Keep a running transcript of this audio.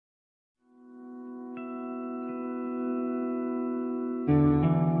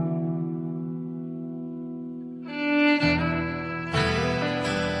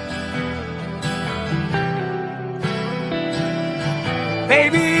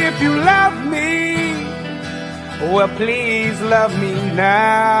Baby, if you love me, well, please love me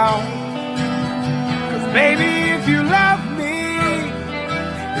now. 'Cause baby, if you love me,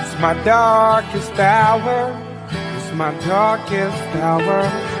 it's my darkest hour. It's my darkest hour.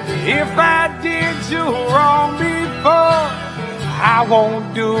 If I did you wrong before, I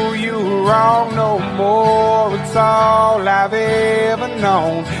won't do you wrong no more. It's all I've ever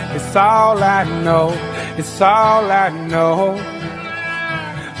known. It's all I know. It's all I know.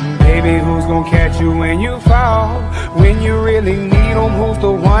 Baby, who's gonna catch you when you fall? When you really need them, who's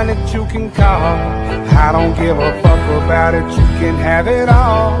the one that you can call? I don't give a fuck about it, you can have it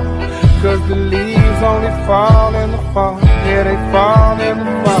all. 'Cause the leaves only fall in the fall. Yeah, they fall in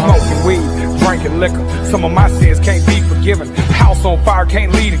the fall. Smoking weed, drinking liquor, some of my sins can't be forgiven. House on fire,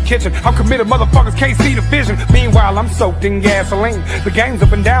 can't leave the kitchen. I'm committed, motherfuckers can't see the vision. Meanwhile, I'm soaked in gasoline. The game's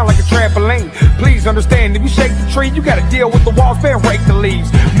up and down like a trampoline. Please understand, if you shake the tree, you gotta deal with the walls, then rake the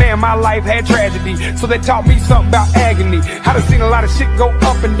leaves. Man, my life had tragedy, so they taught me something about agony. I done seen a lot of shit go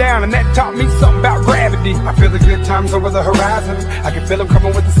up and down, and that taught me something about gravity. I feel the good times over the horizon. I can feel them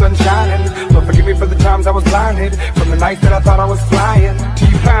coming with the sun shining. Lord, forgive me for the times I was blinded from the nights that I thought I was flying. Till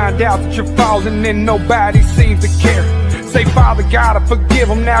you find out that you're falling and nobody seems to care. Say, Father God, I forgive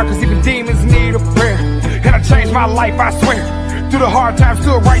them now, 'cause even demons need a prayer. And I changed my life, I swear. Through the hard times,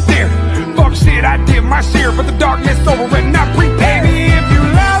 stood right there. Fuck shit, I did my share, but the darkness over and I prepared. Baby, if you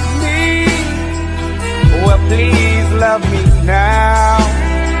love me, well, please love me now.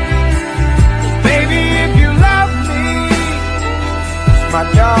 Baby, if you love me, it's my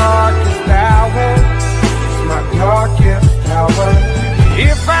darkest hour. It's my darkest hour.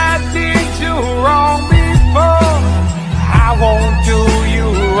 If I did you wrong before, I won't do you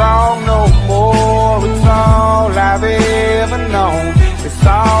wrong no more. It's all I've ever known. It's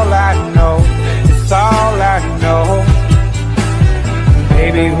all I know. It's all I know.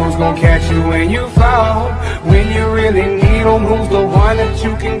 Baby, who's gonna catch you when you fall? When you really need them, who's the one that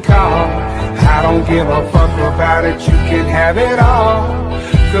you can call? I don't give a fuck about it, you can have it all.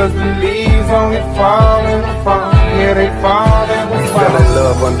 'Cause the leaves only fall in the fall. Yeah, they fall in the fall. We fell in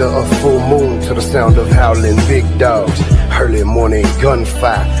love under a full moon to the sound of howling big dogs. Early morning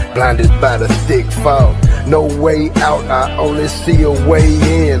gunfire, blinded by the thick fog. No way out, I only see a way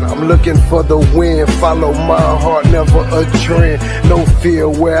in. I'm looking for the wind, follow my heart, never a trend. No fear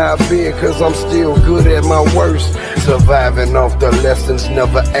where I've been, 'cause I'm still good at my worst. Surviving off the lessons,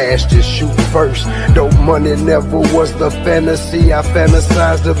 never asked, just shoot first. Dope money never was the fantasy. I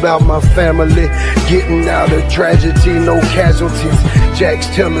fantasized about my family, getting out of tragedy, no casualties. Jack's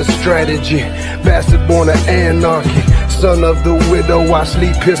tell a strategy, bastard born of anarchy. Son of the widow, I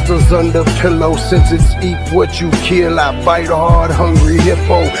sleep pistols under pillow. Since it's eat what you kill, I bite hard, hungry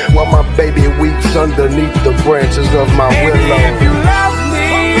hippo, while my baby weeps underneath the branches of my willow. Baby, if you love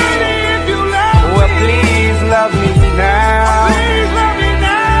me, well, please love me now. Please love me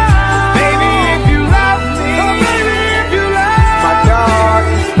now. Baby, if you love me, it's my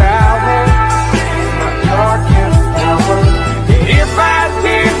darkest hour. It's my darkest hour. If I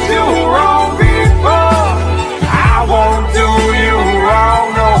did you wrong before, I won't do you wrong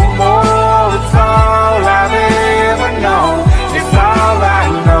no more. It's all I've ever known. It's all I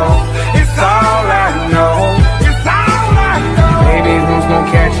know. It's all I know. It's all I know. Baby, who's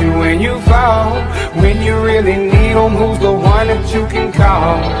gonna catch you when you fall? When you really need them, who's the one that you can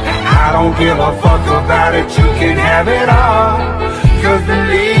call? I don't give a fuck about it, you can have it all. 'Cause the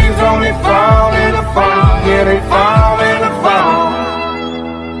leaves only fall in the fall. Yeah, they fall.